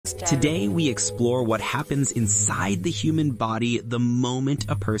Today, we explore what happens inside the human body the moment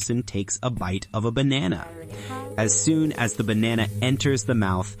a person takes a bite of a banana. As soon as the banana enters the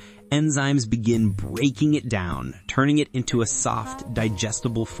mouth, enzymes begin breaking it down, turning it into a soft,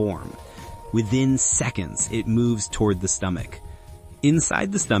 digestible form. Within seconds, it moves toward the stomach.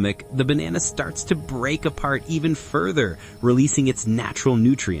 Inside the stomach, the banana starts to break apart even further, releasing its natural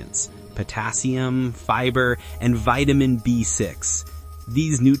nutrients, potassium, fiber, and vitamin B6.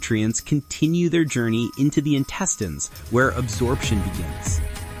 These nutrients continue their journey into the intestines, where absorption begins.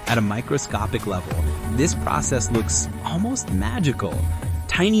 At a microscopic level, this process looks almost magical.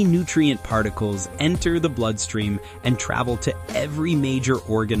 Tiny nutrient particles enter the bloodstream and travel to every major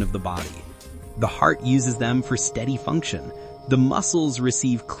organ of the body. The heart uses them for steady function. The muscles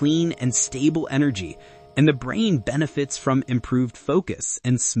receive clean and stable energy, and the brain benefits from improved focus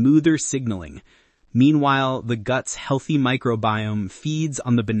and smoother signaling. Meanwhile, the gut's healthy microbiome feeds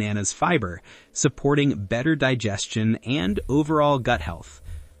on the banana's fiber, supporting better digestion and overall gut health.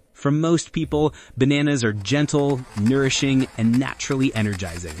 For most people, bananas are gentle, nourishing, and naturally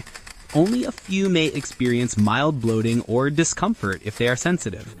energizing. Only a few may experience mild bloating or discomfort if they are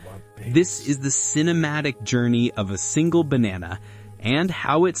sensitive. This is the cinematic journey of a single banana and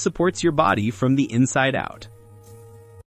how it supports your body from the inside out.